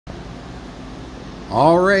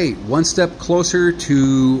All right, one step closer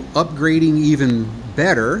to upgrading even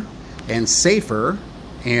better and safer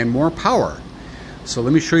and more power. So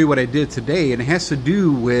let me show you what I did today, and it has to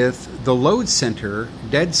do with the load center,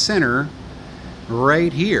 dead center,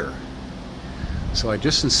 right here. So I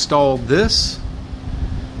just installed this,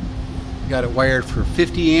 got it wired for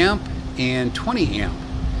 50 amp and 20 amp.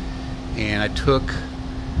 And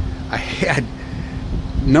I had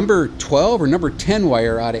number 12 or number 10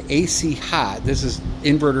 wire out of AC hot. This is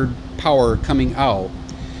inverter power coming out.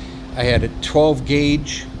 I had a 12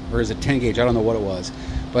 gauge, or is it 10 gauge? I don't know what it was.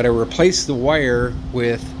 But I replaced the wire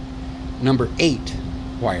with number 8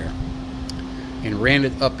 wire and ran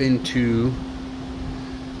it up into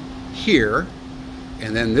here.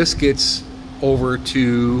 And then this gets over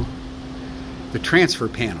to the transfer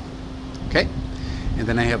panel. Okay? And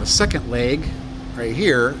then I have a second leg right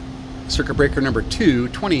here, circuit breaker number 2,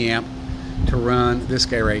 20 amp, to run this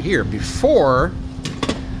guy right here. Before,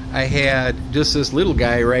 I had just this little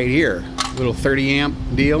guy right here, little 30 amp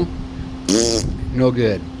deal. No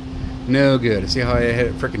good. No good. See how I had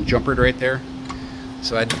it freaking jumpered right there?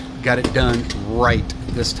 So I got it done right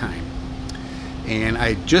this time. And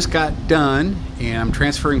I just got done, and I'm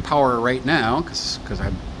transferring power right now because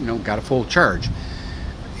I've got a full charge.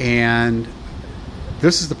 And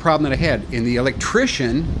this is the problem that I had. And the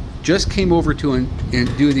electrician just came over to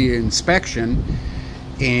do the inspection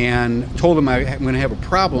and told him I'm going to have a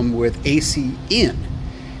problem with AC in.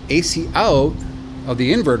 AC out of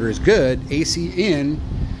the inverter is good. AC in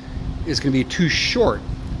is going to be too short.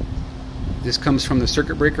 This comes from the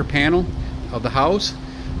circuit breaker panel of the house.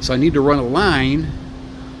 So I need to run a line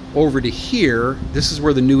over to here. This is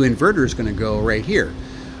where the new inverter is going to go, right here.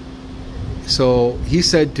 So he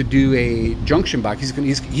said to do a junction box. He's going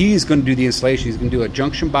to do the installation. He's going to do a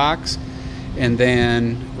junction box, and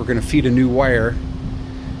then we're going to feed a new wire,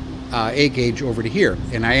 8 gauge, over to here.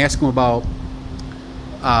 And I asked him about,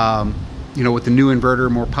 with the new inverter,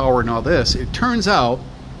 more power and all this. It turns out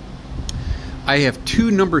I have 2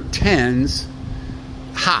 number 10s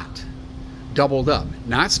hot, doubled up.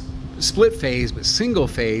 Not split phase, but single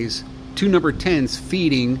phase, 2 number 10s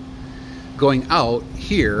feeding, going out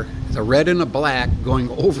here, a red and a black, going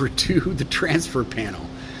over to the transfer panel.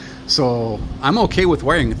 So I'm okay with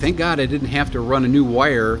wiring. Thank God I didn't have to run a new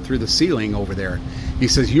wire through the ceiling over there. He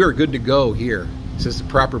says, you're good to go here. He says the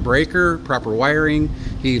proper breaker, proper wiring.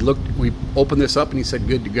 We opened this up and he said,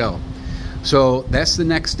 good to go. So that's the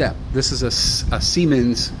next step. This is a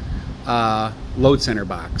Siemens load center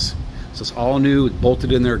box. So it's all new, it's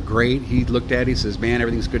bolted in there, great. He looked at it, he says, man,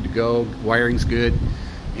 everything's good to go, wiring's good.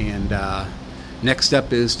 And next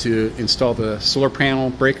step is to install the solar panel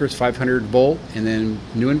breakers, 500 volt, and then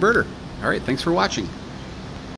new inverter. All right, thanks for watching.